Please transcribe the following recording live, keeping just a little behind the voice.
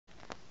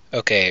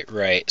Okay,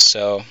 right,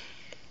 so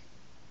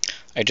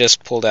I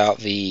just pulled out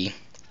the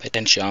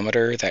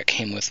potentiometer that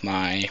came with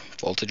my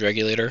voltage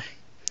regulator.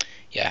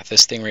 Yeah,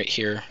 this thing right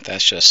here,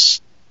 that's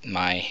just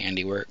my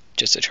handiwork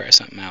just to try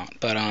something out.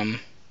 But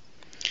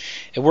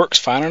it works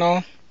fine and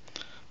all,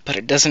 but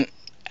it doesn't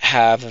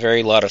have a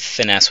very lot of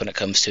finesse when it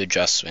comes to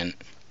adjustment.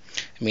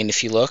 I mean,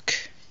 if you look,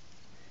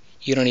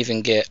 you don't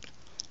even get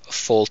a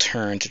full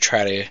turn to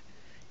try to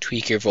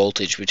tweak your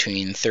voltage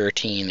between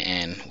 13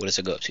 and, what does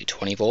it go up to,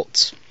 20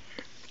 volts?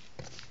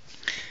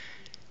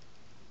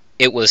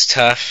 It was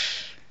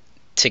tough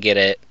to get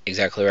it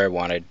exactly where I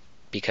wanted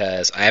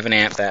because I have an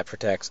amp that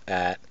protects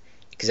at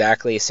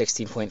exactly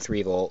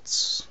 16.3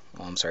 volts.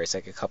 Well, I'm sorry, it's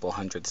like a couple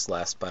hundredths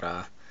less,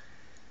 but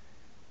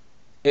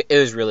it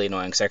was really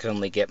annoying because I could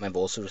only get my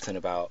voltage within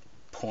about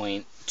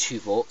 0.2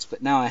 volts.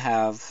 But now I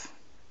have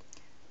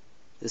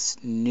this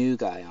new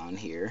guy on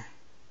here,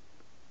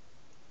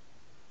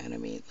 and I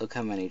mean, look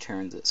how many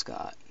turns it's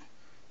got.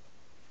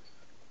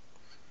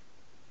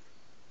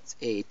 It's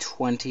a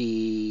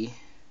 20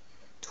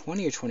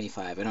 or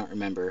 25, I don't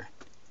remember,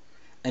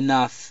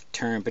 enough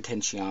turn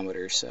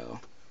potentiometer,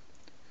 so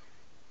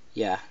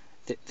yeah,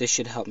 this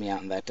should help me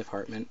out in that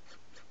department.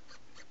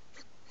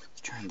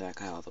 Let's turn that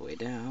guy all the way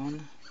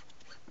down,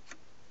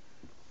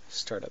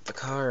 start up the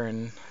car,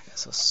 and I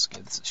guess let's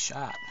give this a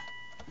shot.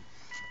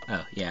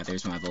 Oh yeah,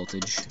 there's my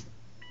voltage.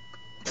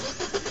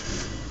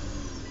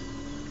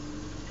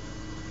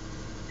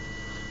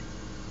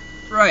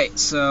 Right,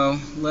 so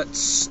let's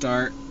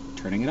start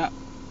turning it up.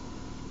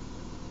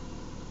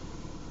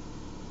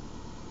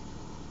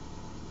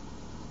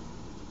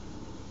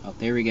 Oh,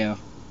 there we go.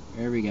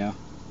 There we go.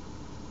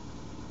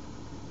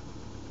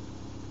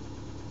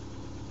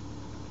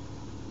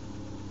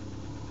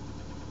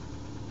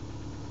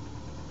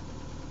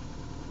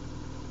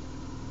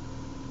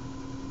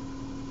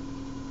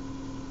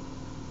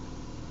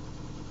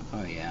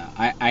 Oh yeah,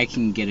 I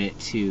can get it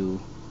to,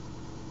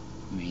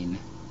 I mean,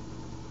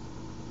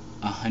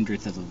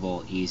 1/100th of a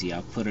volt easy.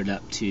 I'll put it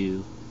up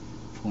to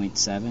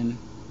 0.7.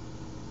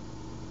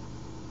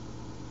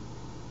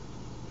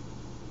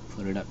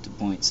 Put it up to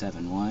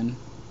 0.71.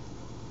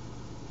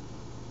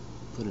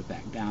 Put it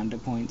back down to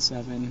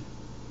 0.7.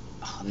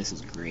 Oh, this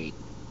is great.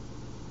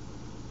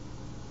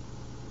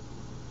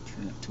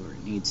 Turn it to where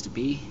it needs to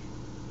be.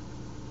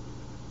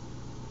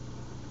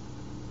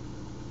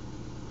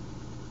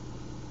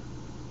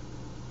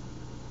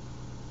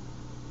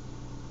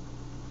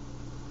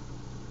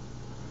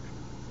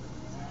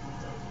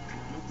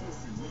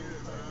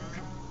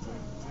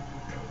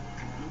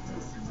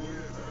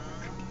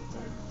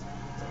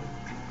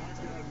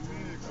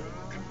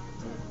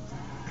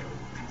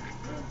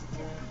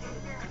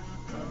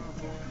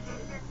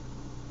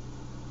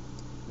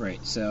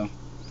 Right, so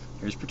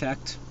here's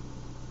protect.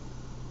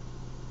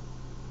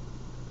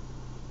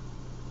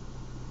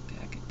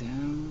 Back it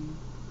down.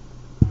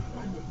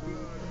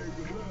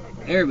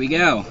 There we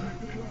go.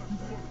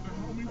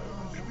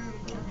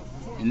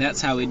 And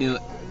that's how we do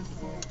it.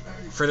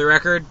 For the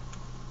record,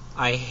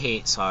 I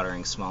hate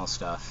soldering small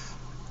stuff.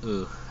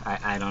 Ooh,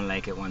 I don't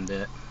like it one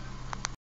bit.